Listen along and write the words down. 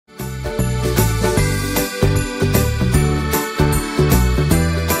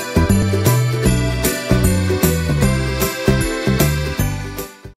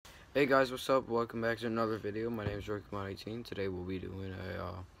guys, what's up? Welcome back to another video. My name is Rokumon18. Today we'll be doing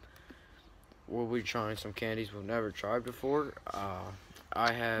we'll be trying some candies we've never tried before.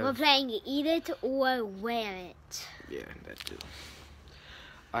 We're playing Eat It or Wear It. Yeah, that too.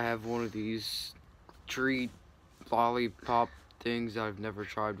 I have one of these treat lollipop things I've never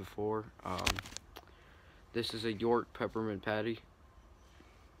tried before. This is a York peppermint patty.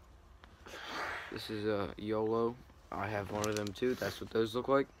 This is a YOLO. I have one of them too. That's what those look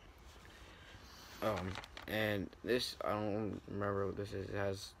like. And this, I don't remember what this is. It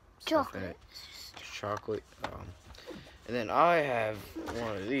has stuff in it. It's chocolate. And then I have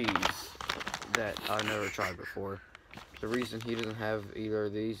one of these that I've never tried before. The reason he doesn't have either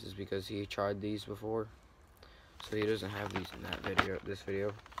of these is because he tried these before. So he doesn't have these in that video, this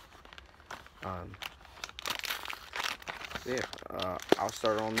video. I'll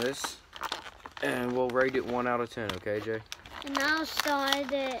start on this. And we'll rate it 1 out of 10, okay, Jay? And I'll start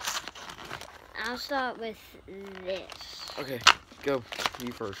with this. Okay, go.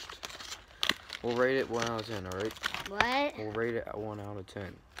 You first. We'll rate it 1 out of 10, alright? What? We'll rate it at 1 out of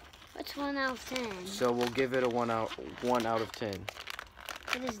 10. What's 1 out of 10? So we'll give it a 1 out of 10.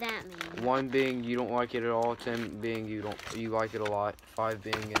 What does that mean? 1 being you don't like it at all, 10 being you like it a lot, 5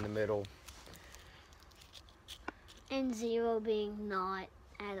 being in the middle. And 0 being not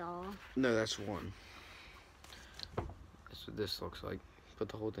at all. No, that's 1. That's what this looks like. Put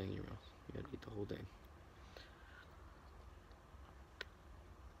the whole thing in your mouth. You gotta eat the whole thing.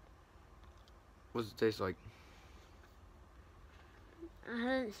 What does it taste like? I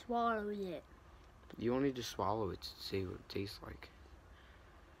haven't swallowed it. You don't need to swallow it to see what it tastes like.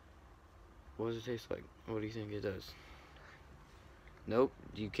 What does it taste like? What do you think it does? Nope,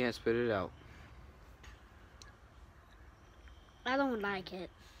 you can't spit it out. I don't like it.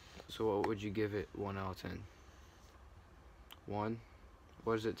 So what would you give it 1 out of 10? 1?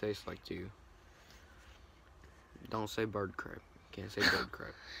 What does it taste like to you? Don't say bird crap. Can't say bird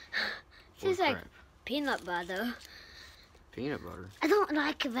crap. It tastes like peanut butter. Peanut butter? I don't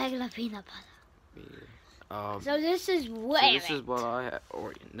like regular peanut butter. Me either. So this is this is what I have.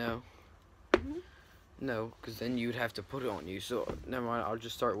 Or no. No, because then you'd have to put it on you. So never mind. I'll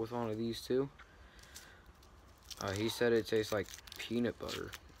just start with one of these two. He said it tastes like peanut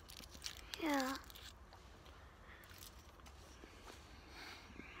butter. Yeah.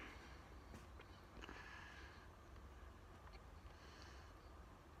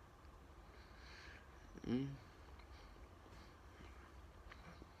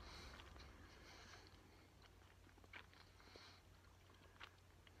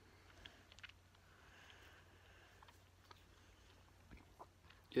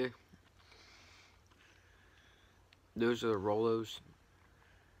 Yeah. Those are the Rolos.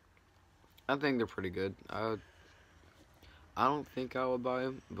 I think they're pretty good. I don't think I would buy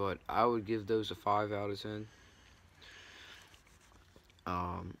them, but I would give those a 5 out of 10.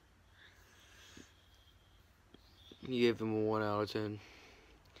 You give them a 1 out of 10.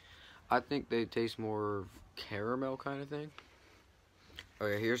 I think they taste more caramel kind of thing.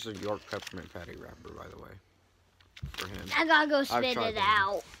 Okay, here's the York peppermint patty wrapper, by the way, for him. I gotta go spit it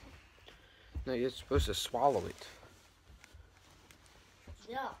out. No, you're supposed to swallow it.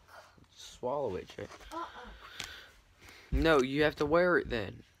 Yuck. Swallow it, Jay. No, you have to wear it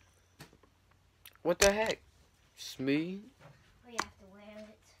then. What the heck? Smee? We have to wear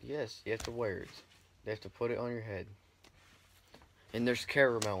it. Yes, you have to wear it. You have to put it on your head. And there's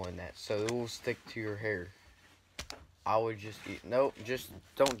caramel in that, so it will stick to your hair. I would just eat. Nope, just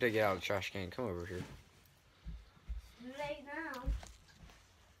don't dig it out of the trash can. Come over here. Lay down.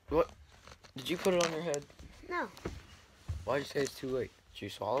 What? Did you put it on your head? No. Why'd you say it's too late? Did you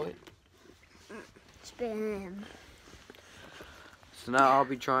swallow it? Spit in. So now I'll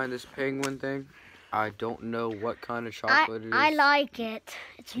be trying this penguin thing. I don't know what kind of chocolate it is. I like it.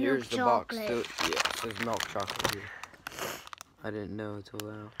 It's Here's milk the chocolate. box. Yeah, it says milk chocolate here. I didn't know until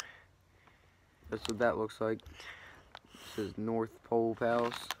now. That's what that looks like. It says North Pole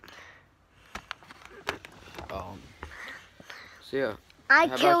Palace. So yeah. I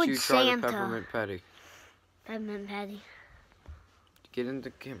How killed about you try Santa. the peppermint patty? Peppermint patty. Get in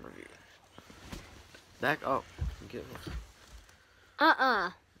the camera view. Back up. Get.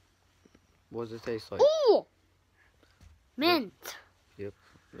 What does it taste like? Ooh! Mint. Yep.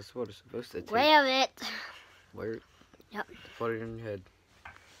 That's what it's supposed to taste. Wear it. Wear it? Yep. Put it in your head.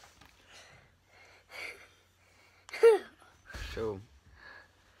 Show 'em.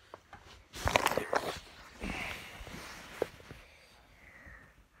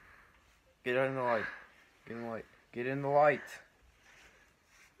 Get in the light. Get in the light. Get in the light.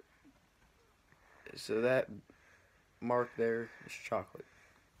 So that mark there is chocolate.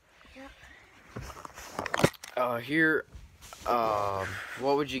 Here,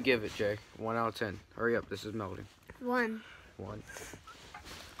 what would you give it, Jay? 1 out of 10. Hurry up, this is melting. 1. 1.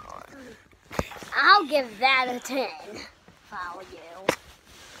 I'll give that a 10 if I were you.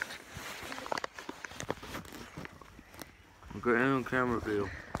 Get in the camera view.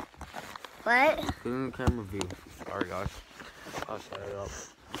 What? Get in the camera view. Sorry, guys. I'll set it up.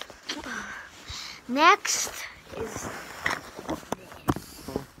 Next is this.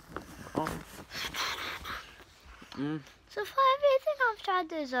 So far, everything I've tried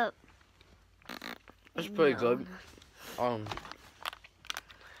this up. That's pretty good.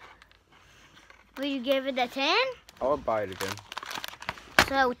 Will you give it a 10? I'll buy it again.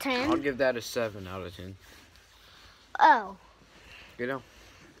 So 10? I'll give that a 7 out of 10. Oh. You know.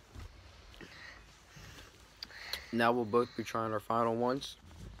 Now we'll both be trying our final ones.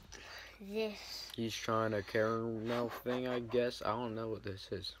 This. He's trying a caramel thing, I guess. I don't know what this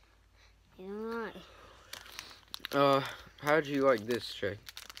is. Alright. How'd you like this, Jay?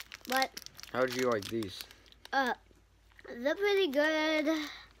 What? How'd you like these? They're pretty good.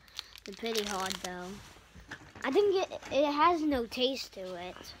 They're pretty hard though. I think it has no taste to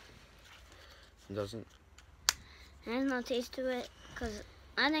it. It doesn't? It has no taste to it because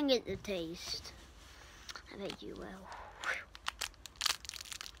I didn't get the taste. I bet you will.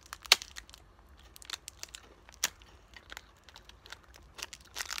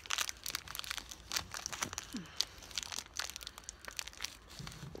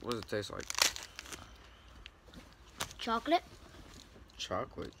 What does it taste like? Chocolate?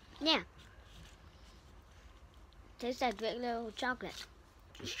 Chocolate? Yeah. Tastes like regular chocolate.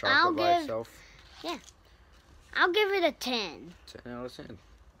 Just chocolate by itself? Yeah. I'll give it a 10. 10 out of 10.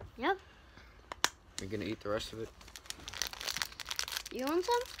 Yep. You gonna eat the rest of it? You want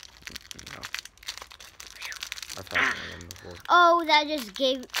some? No. I've had some of them before. Oh, that just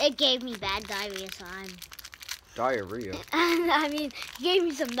gave me bad diarrhea, so Diarrhea? I mean, it gave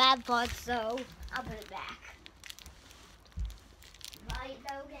me some bad parts, so I'll put it back. Buy it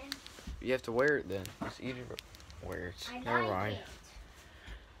though again? You have to wear it then. Just eat it. Wear it. I Never like mind. it.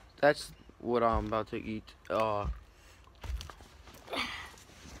 That's what I'm about to eat.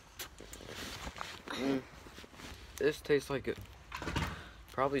 This tastes like a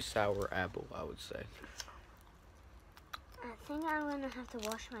probably sour apple, I would say. I think I'm gonna have to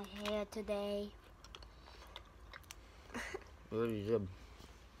wash my hair today. What you did?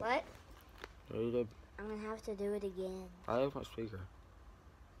 What? What you did? I'm gonna have to do it again. I like my speaker.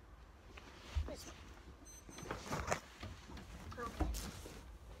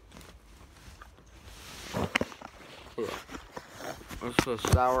 Okay. It's a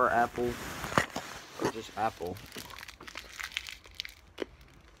sour apple. Or just apple.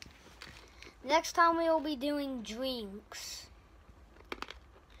 Next time we will be doing drinks.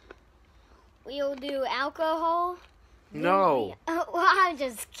 We will do alcohol. No. Well, I'm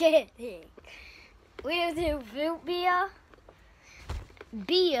just kidding. We'll do fruit beer.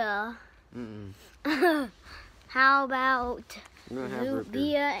 Beer. Mm-mm. How about We don't have root root beer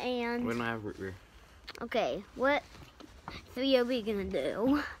beer. and... We don't have root beer. Okay, what 3 are we gonna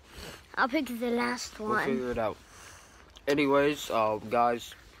do? I'll pick the last one. We'll figure it out. Anyways,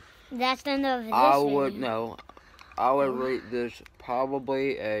 guys. That's the end of this I video. would know. I would rate this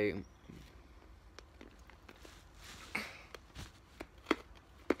probably a...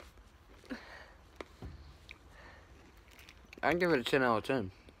 I can give it a 10 out of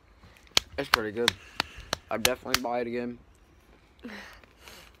 10. It's pretty good. I'd definitely buy it again.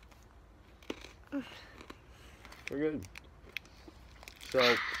 We're good.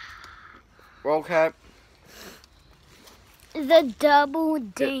 So, roll cap. The double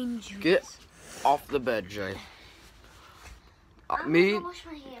dangerous. Get off the bed, Jay.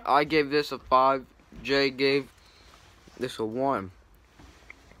 I gave this a 5. Jay gave this a 1.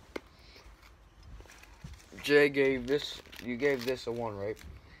 Jay gave this, you gave this a 1, right?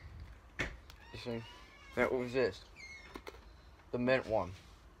 You see? That was this. The mint one.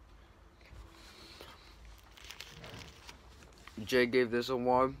 Jay gave this a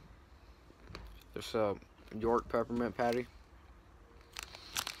 1. It's a York peppermint patty.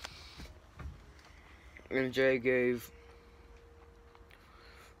 And Jay gave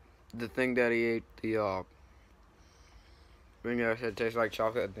the thing that he ate, the thing that I said tastes like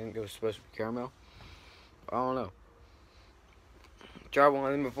chocolate. I think it was supposed to be caramel. I don't know. Tried one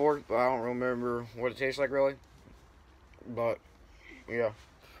of them before, but I don't remember what it tastes like really. But yeah,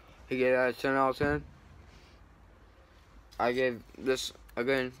 he gave that a 10 out of 10. I gave this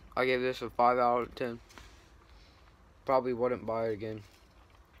again. I gave this a 5 out of 10. Probably wouldn't buy it again.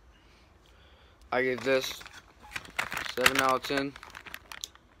 I gave this 7 out of 10.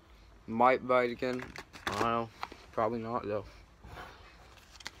 Might bite again. I don't know. Probably not though.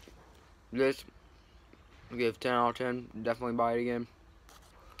 This, give 10 out of 10. Definitely bite again.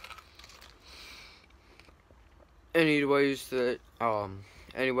 Anyways, that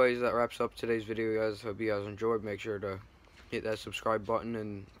wraps up today's video, guys. Hope you guys enjoyed. Make sure to hit that subscribe button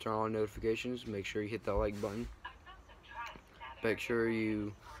and turn on notifications. Make sure you hit that like button. Make sure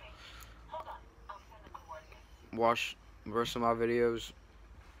you watch the rest of my videos.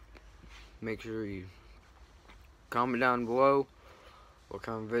 Make sure you comment down below what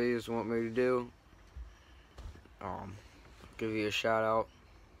kind of videos you want me to do. Give you a shout out.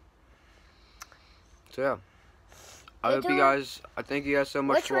 So yeah. I thank you guys so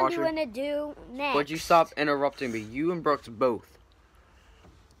much for watching. Which one do you want to do next? Would you stop interrupting me? You and Brooks both.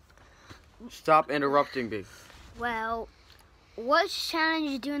 Stop interrupting me. Well, what challenge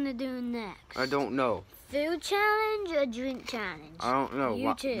are you doing to do next? I don't know. Food challenge or drink challenge? I don't know.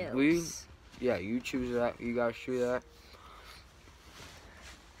 You choose. Yeah, you choose that. You guys choose that.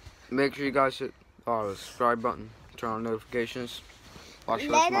 Make sure you guys hit the subscribe button. Turn on notifications. Watch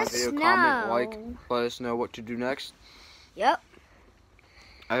the rest of my video. Comment, like. Let us know what to do next. Yep.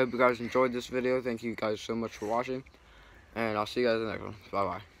 I hope you guys enjoyed this video. Thank you guys so much for watching. And I'll see you guys in the next one.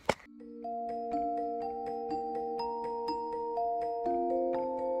 Bye-bye.